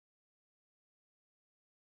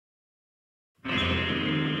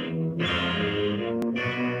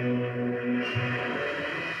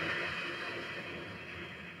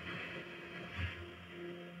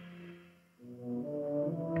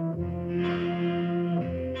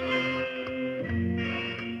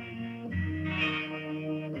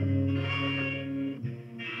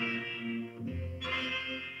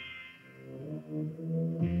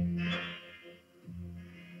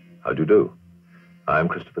How do you do? I'm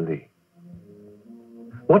Christopher Lee.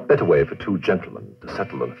 What better way for two gentlemen to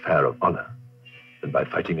settle an affair of honor than by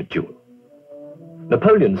fighting a duel?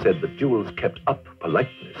 Napoleon said that duels kept up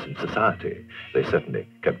politeness in society. They certainly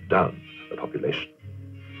kept down the population.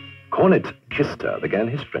 Cornet Kister began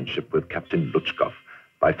his friendship with Captain Lutschkow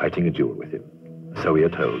by fighting a duel with him. So we are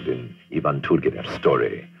told in Ivan Turgenev's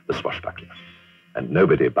story, The Swashbuckler. And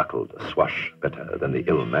nobody buckled a swash better than the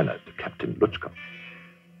ill-mannered Captain Lutschkow.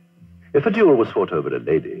 If a duel was fought over a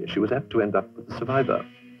lady, she was apt to end up with the survivor,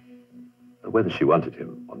 whether she wanted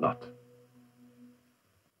him or not.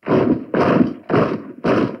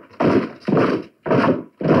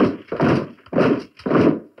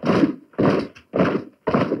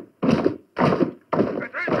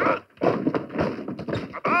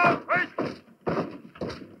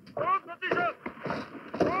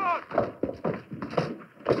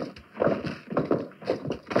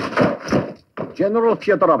 General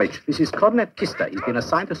Fyodorovich, this is Cornet Kister. He's been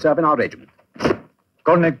assigned to serve in our regiment.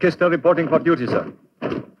 Cornet Kister reporting for duty, sir.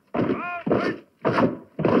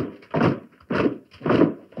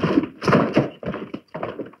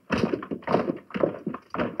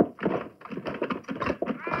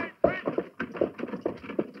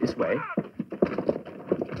 This way.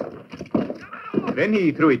 Then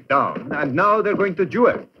he threw it down, and now they're going to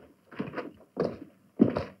duel.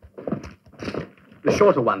 The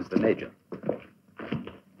shorter one's the major.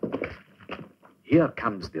 Here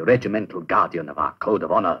comes the regimental guardian of our code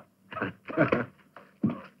of honor.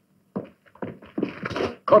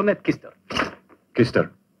 Cornet Kister.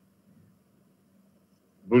 Kister.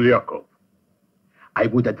 Bulyakov. I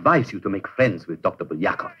would advise you to make friends with Dr.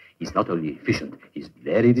 Bulyakov. He's not only efficient, he's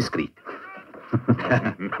very discreet.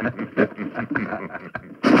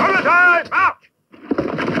 March!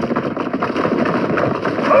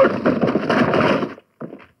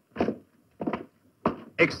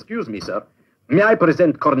 Excuse me, sir. May I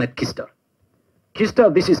present Cornet Kister? Kister,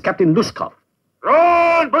 this is Captain Lutschkow.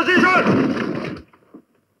 Run! Position!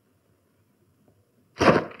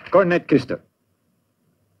 Cornet Kister.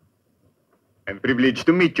 I'm privileged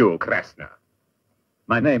to meet you, Krasna.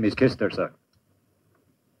 My name is Kister, sir.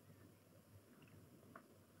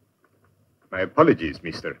 My apologies,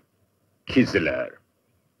 Mr. Kisler.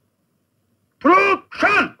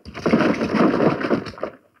 Production!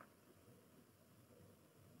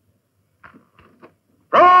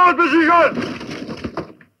 Round position!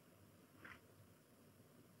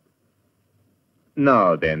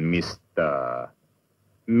 Now then,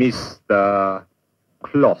 Mr.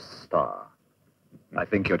 Kloster. I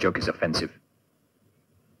think your joke is offensive.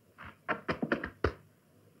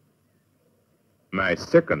 My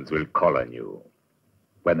seconds will call on you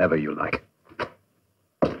whenever you like.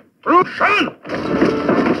 Production!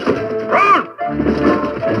 Run!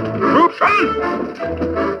 Production!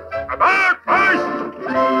 About face!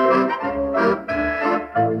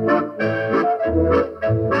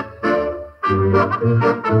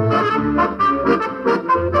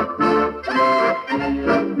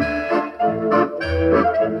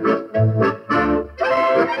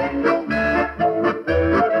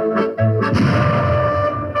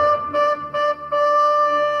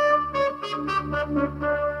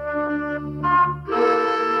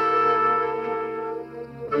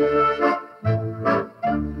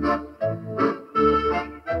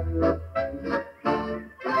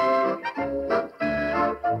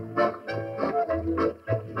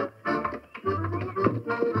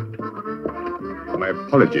 My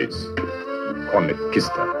apologies, Cornet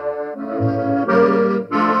Kister.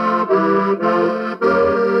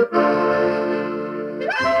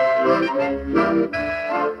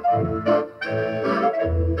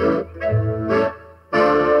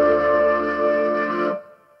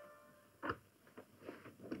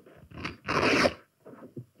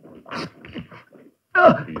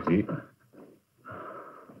 Easy.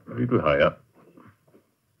 A little higher.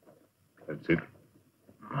 That's it.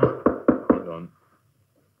 Hold on.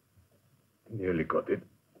 Nearly got it.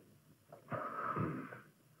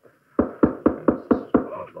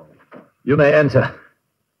 You may enter.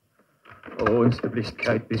 Oh,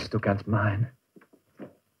 Unsterblichkeit, bist du ganz mein.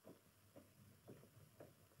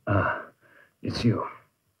 Ah, it's you.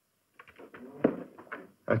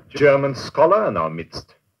 A German scholar in our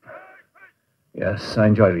midst. Yes, I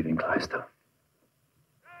enjoy reading Kleister.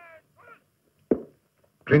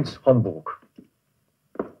 Prince Homburg.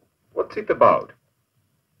 What's it about?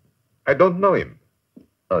 I don't know him.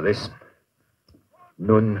 Oh, listen.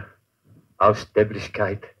 Nun,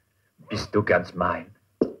 Aussterblichkeit, bist du ganz mein.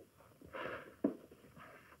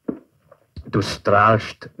 Du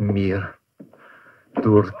strahlst mir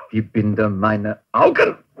durch die Binde meiner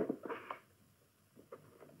Augen.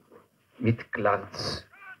 Mit Glanz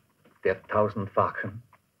der 1000 Fachen,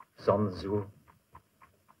 Sonn so,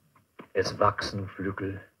 es wachsen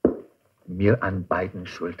Flügel mir an beiden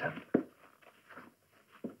Schultern.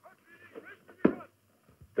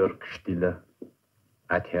 Durch stille,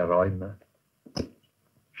 weite Räume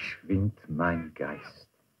schwingt mein Geist.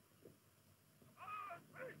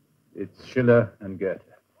 It's Schiller and Goethe.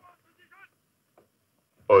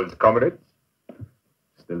 Old comrades?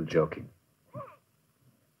 Still joking.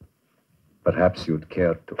 Perhaps you'd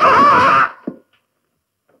care to...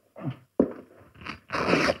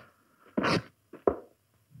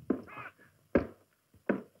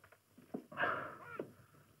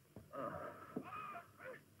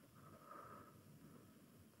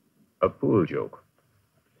 A pool joke.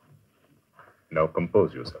 Now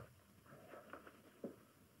compose yourself.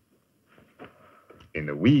 In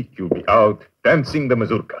a week, you'll be out dancing the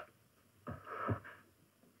mazurka.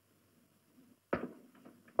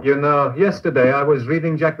 You know, yesterday I was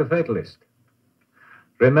reading Jack the Fatalist.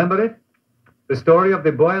 Remember it? The story of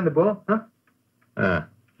the boy and the bull, huh?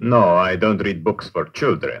 No, I don't read books for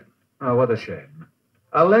children. Oh, what a shame.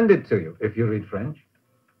 I'll lend it to you if you read French.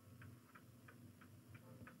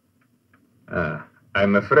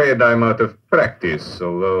 I'm afraid I'm out of practice,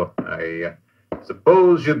 although I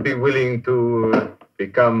suppose you'd be willing to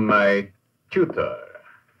become my tutor.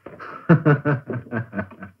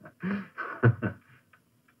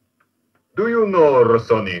 Do you know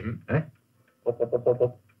Rossoni? Eh?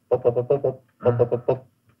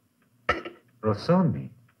 Rossoni?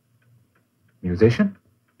 Musician?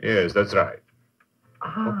 Yes, that's right.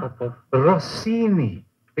 Ah, Rossini,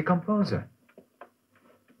 the composer.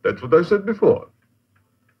 That's what I said before.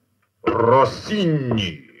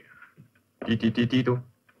 Rossini.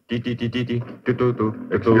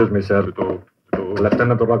 Excuse me, sir.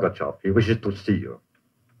 Lieutenant Rogachev, he wishes to see you.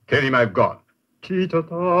 Tell him I've gone.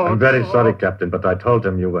 I'm very sorry, Captain, but I told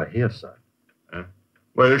him you were here, sir.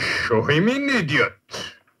 Well, show him in, idiot.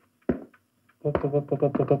 I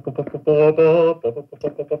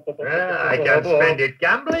can spend it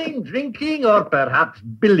gambling, drinking, or perhaps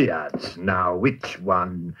billiards. Now, which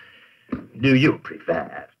one do you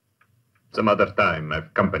prefer? Some other time.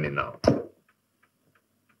 I've company now.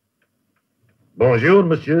 Bonjour,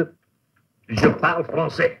 monsieur. Je parle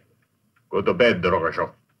français. Go to bed,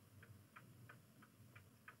 Rogachev.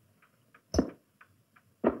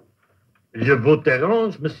 Je vous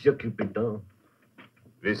dérange, monsieur Cupidon.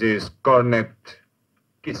 This is Cornet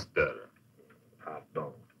Kister.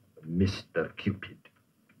 Pardon, Mr. Cupid.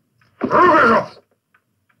 Rogachev!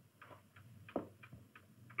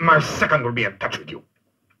 My second will be in touch with you.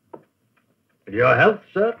 Your health,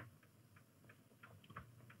 sir?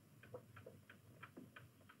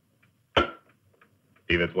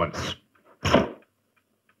 Leave at once.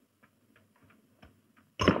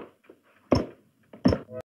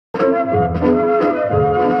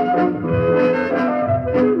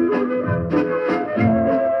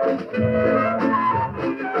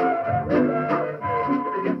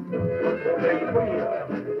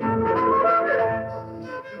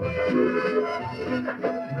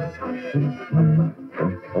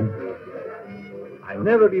 I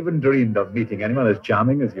never even dreamed of meeting anyone as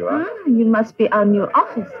charming as you are. Ah, you must be our new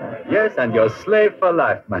officer. Yes, and your slave for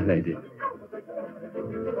life, my lady.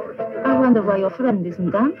 I wonder why your friend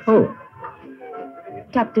isn't dancing. Oh,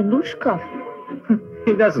 Captain Lushkov.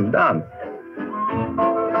 he doesn't dance.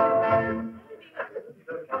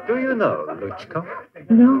 Do you know Luchkov?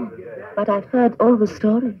 No, but I've heard all the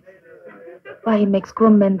stories. Why, he makes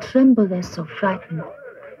grown men tremble. They're so frightened.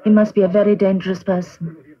 He must be a very dangerous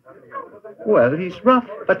person. Well, he's rough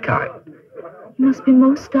but kind. He must be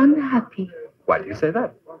most unhappy. Why do you say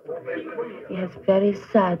that? He has very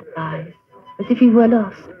sad eyes, as if he were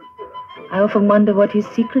lost. I often wonder what his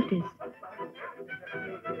secret is.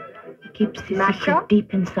 He keeps his secret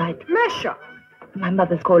deep inside. Masha! My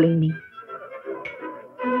mother's calling me.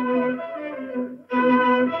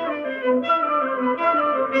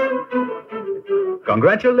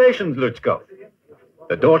 Congratulations, Luchkov.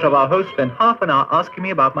 The daughter of our host spent half an hour asking me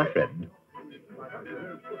about my friend.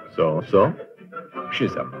 So?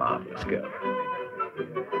 She's a marvelous girl.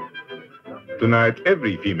 Tonight,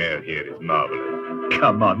 every female here is marvelous.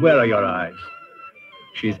 Come on, where are your eyes?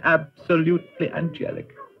 She's absolutely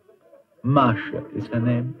angelic. Masha is her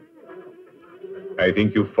name. I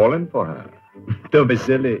think you've fallen for her. Don't be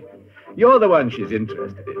silly. You're the one she's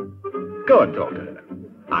interested in. Go and talk to her.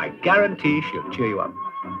 I guarantee she'll cheer you up.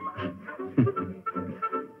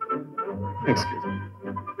 Excuse me.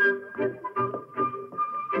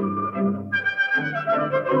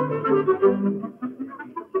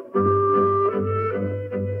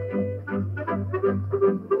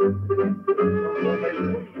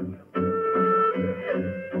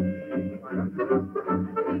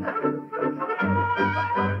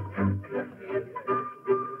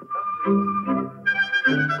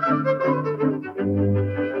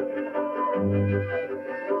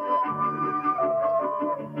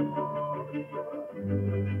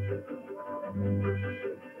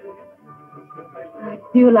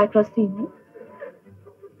 Do you like Rossini?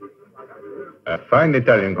 A fine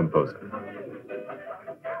Italian composer.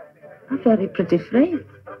 A very pretty phrase.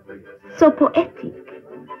 So poetic.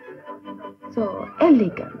 So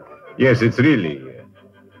elegant. Yes, it's really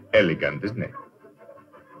elegant, isn't it?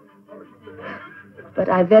 But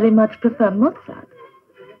I very much prefer Mozart.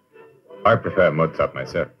 I prefer Mozart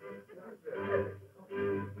myself.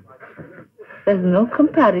 There's no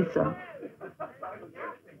comparison.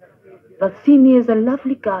 Rossini is a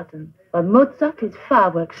lovely garden, while Mozart is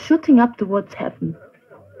fireworks shooting up towards heaven.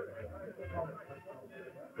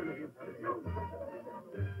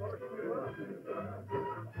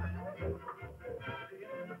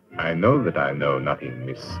 I know that I know nothing,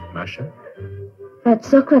 Miss Masha. That's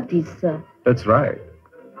Socrates, sir. That's right.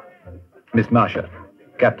 Miss Marcia,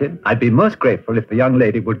 Captain, I'd be most grateful if the young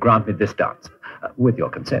lady would grant me this dance, with your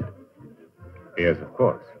consent. Yes, of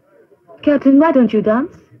course. Captain, why don't you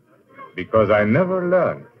dance? Because I never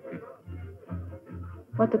learned.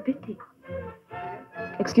 What a pity.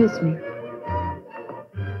 Excuse me.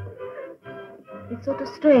 He's sort of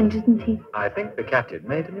strange, isn't he? I think the captain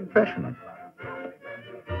made an impression.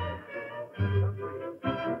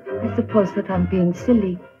 I suppose that I'm being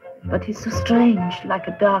silly, but he's so strange, like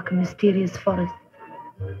a dark and mysterious forest.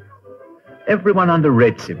 Everyone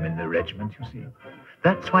underrates him in the regiment, you see.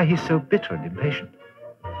 That's why he's so bitter and impatient.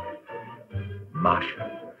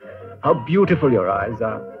 Marcia, how beautiful your eyes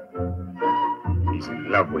are. He's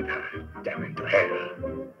in love with her. Damn him to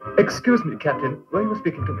hell. Excuse me, Captain. Were you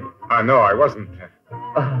speaking to me? No, I wasn't.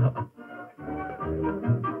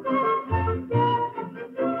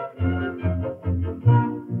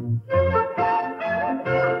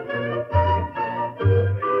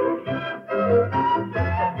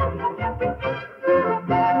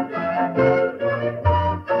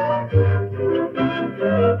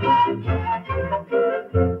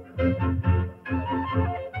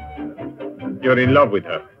 You're in love with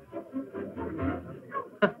her.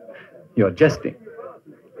 You're jesting.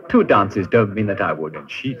 2 dances don't mean that I would. And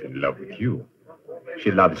she's in love with you.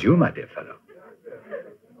 She loves you, my dear fellow.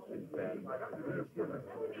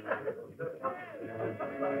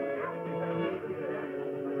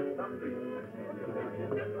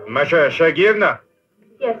 Masha Shagievna,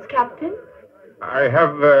 Yes, Captain? I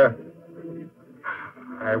have,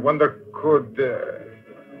 I wonder, could,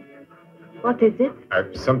 What is it?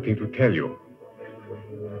 I've something to tell you.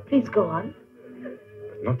 Please go on.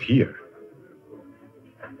 Not here,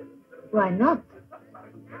 Why not?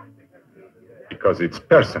 because it's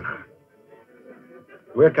personal.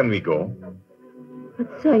 Where can we go?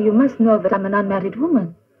 But, sir, you must know that I'm an unmarried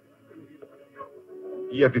woman.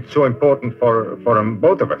 Yet it's so important for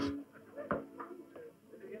both of us.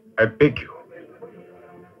 I beg you.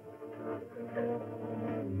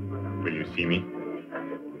 Will you see me?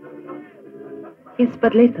 Yes,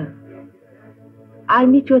 but later. I'll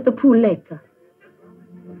meet you at the pool later.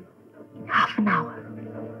 In half an hour.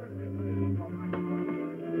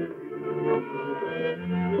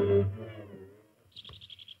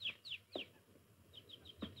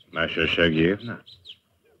 Masha Shagievna.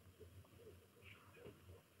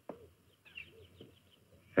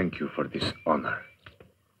 Thank you for this honor.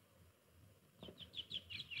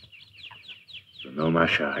 You know,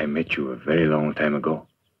 Masha, I met you a very long time ago.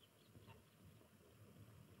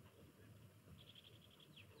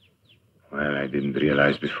 Well, I didn't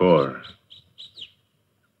realize before.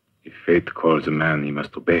 If fate calls a man, he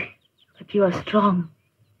must obey. But you are strong.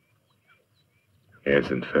 Yes,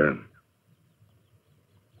 and firm.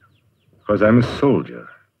 Because I'm a soldier.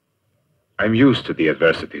 I'm used to the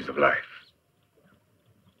adversities of life.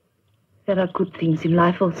 There are good things in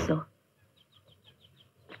life also.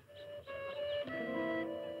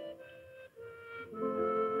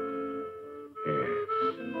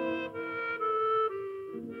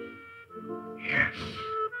 Yes.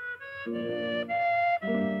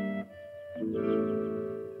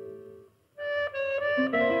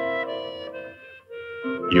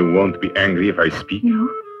 You won't be angry if I speak? No.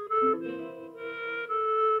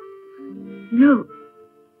 No.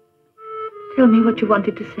 Tell me what you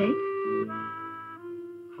wanted to say.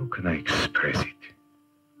 How can I express it?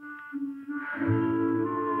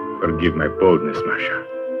 Forgive my boldness, Masha.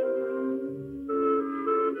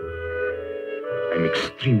 I'm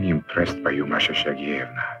extremely impressed by you, Masha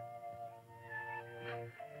Shagievna.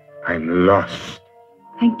 I'm lost.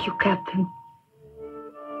 Thank you, Captain.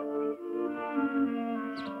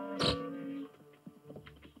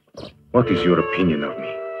 What is your opinion of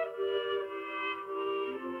me?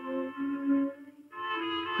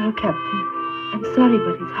 Well, Captain, I'm sorry,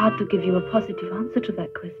 but it's hard to give you a positive answer to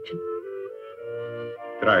that question.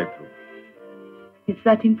 Try to. Is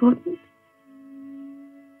that important?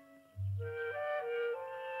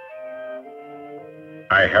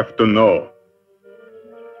 I have to know.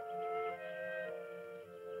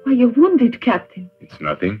 Are you wounded, Captain? It's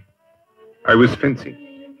nothing. I was fencing.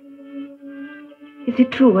 Is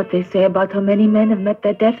it true what they say about how many men have met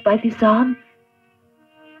their death by this arm?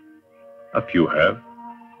 A few have.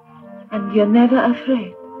 And you're never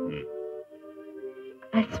afraid?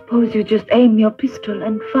 I suppose you just aim your pistol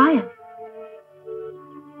and fire.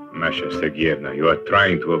 Masha Sergeyevna, you are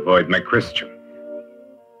trying to avoid my question.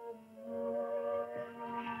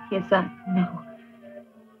 Yes, I know.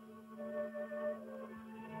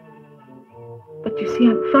 But you see,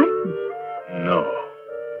 I'm frightened. No.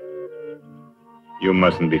 You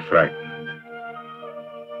mustn't be frightened.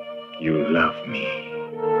 You love me.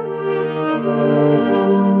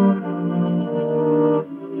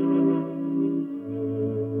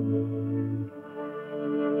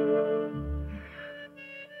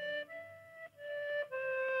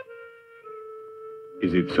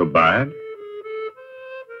 Is it so bad?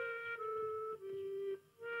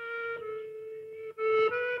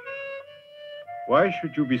 Why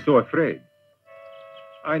should you be so afraid?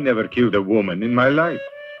 I never killed a woman in my life.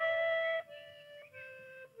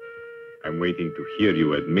 I'm waiting to hear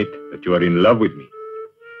you admit that you are in love with me.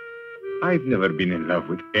 I've never been in love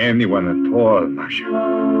with anyone at all, Masha.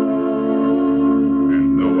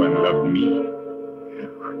 And no one loved me.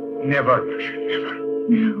 Never, Masha, never.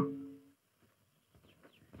 No.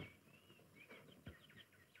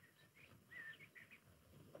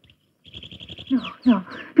 No.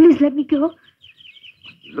 Please let me go.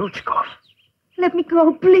 Luchkov. Let me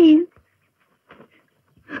go, please.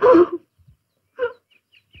 Oh.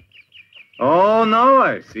 Oh, now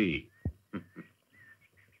I see.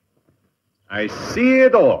 I see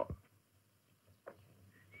it all.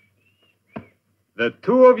 The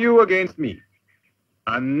two of you against me.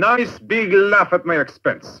 A nice big laugh at my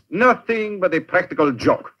expense. Nothing but a practical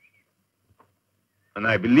joke. And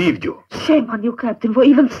I believed you. Shame on you, Captain, for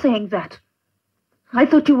even saying that. I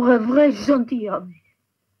thought you were a vrai gentilhomme.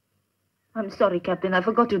 I'm sorry, Captain. I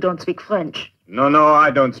forgot you don't speak French. No,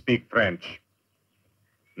 I don't speak French.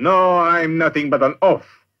 No, I'm nothing but an oaf.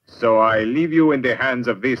 So I leave you in the hands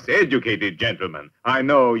of this educated gentleman. I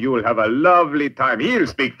know you'll have a lovely time. He'll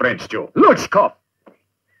speak French, too. Luchkov!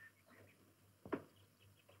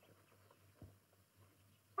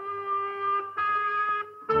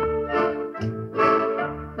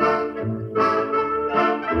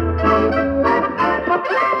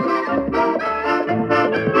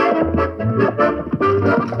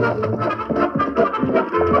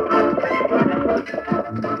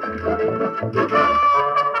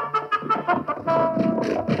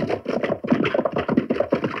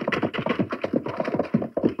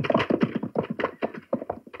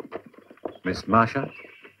 Miss Masha,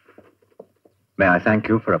 may I thank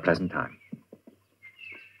you for a pleasant time?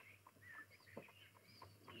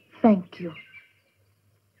 Thank you.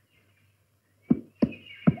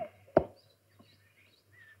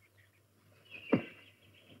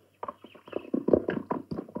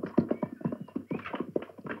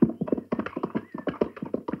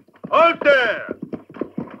 Halt there!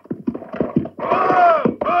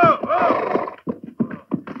 Oh!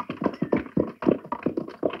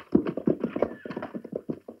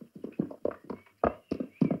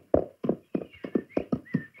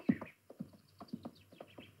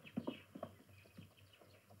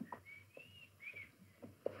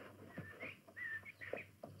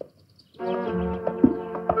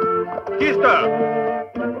 Kista!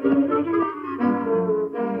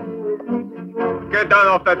 Get down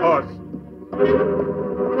off that horse.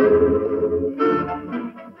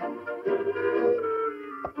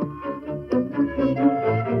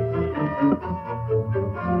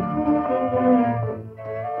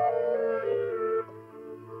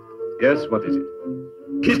 Yes, what is it?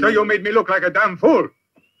 Kista, you made me look like a damn fool.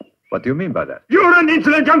 What do you mean by that? You're an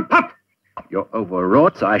insolent young pup! You're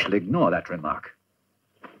overwrought, so I shall ignore that remark.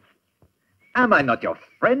 Am I not your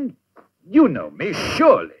friend? You know me,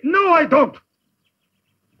 surely. No, I don't!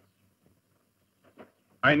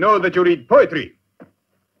 I know that you read poetry.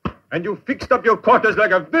 And you fixed up your quarters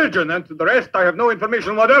like a virgin, and to the rest I have no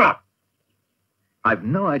information whatever. I've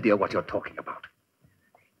no idea what you're talking about.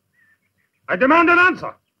 I demand an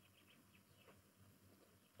answer.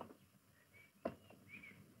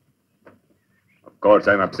 Of course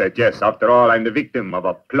I'm upset, yes. After all, I'm the victim of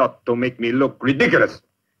a plot to make me look ridiculous.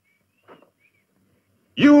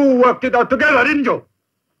 You worked it out together, didn't you?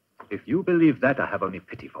 If you believe that, I have only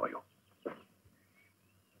pity for you.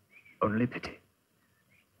 Only pity.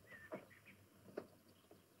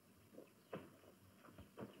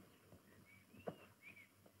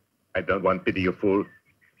 I don't want pity, you fool.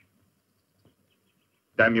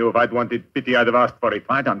 Damn you, if I'd wanted pity, I'd have asked for it.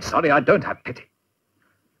 Right, I'm sorry, I don't have pity.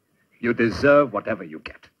 You deserve whatever you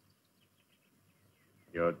get.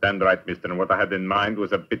 You're damned right, mister, and what I had in mind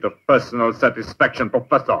was a bit of personal satisfaction,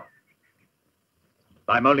 Professor.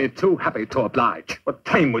 I'm only too happy to oblige. What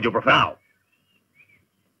time would you prefer? Now.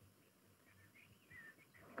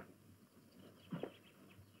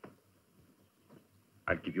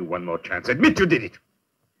 I'll give you one more chance. Admit you did it.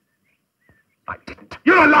 I didn't.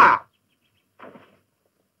 You're a liar!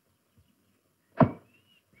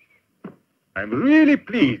 I'm really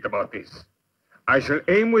pleased about this. I shall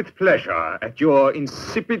aim with pleasure at your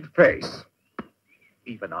insipid face.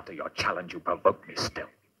 Even after your challenge, you provoke me still.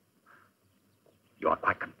 You are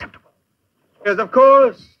quite contemptible. Yes, of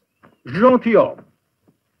course. Gentilhomme.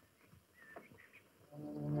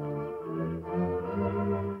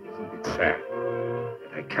 Isn't it sad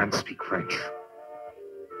that I can't speak French?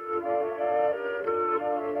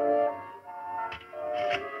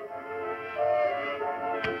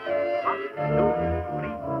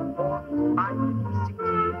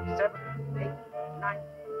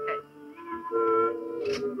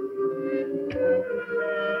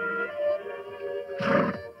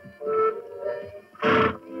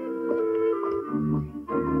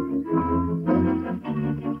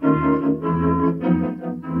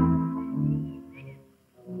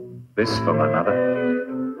 This for my mother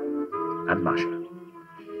and Masha.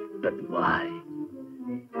 But why?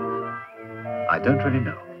 I don't really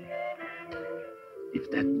know. If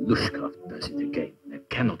that Lushkov does it again, there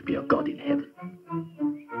cannot be a God in heaven.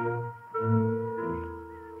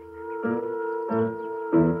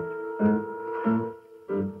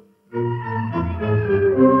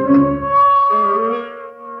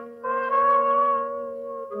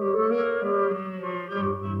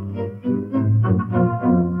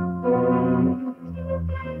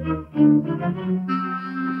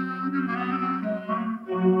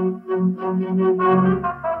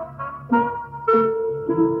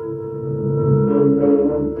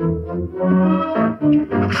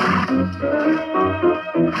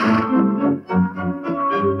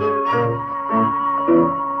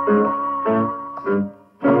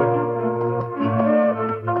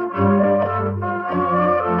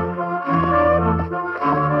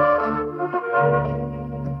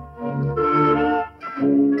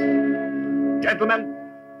 Gentlemen,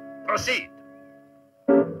 proceed.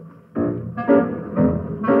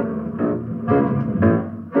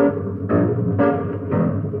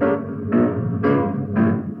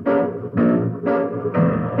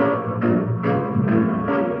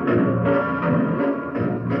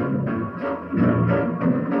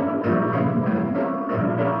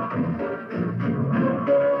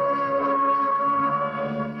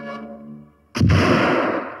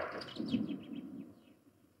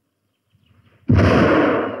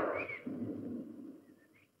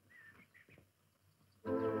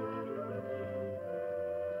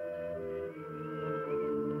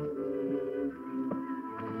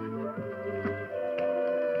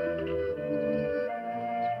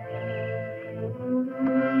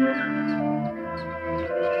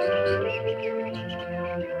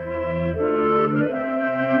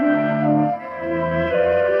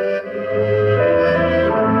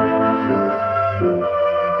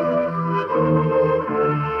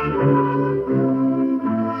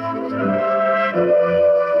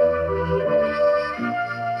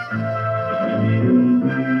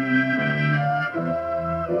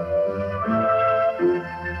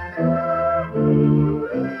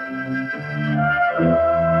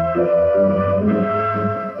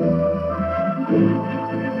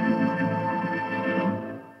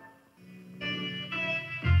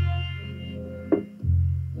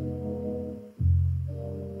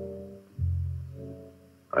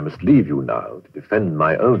 I must leave you now to defend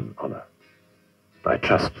my own honor. I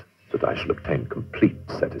trust that I shall obtain complete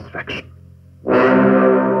satisfaction.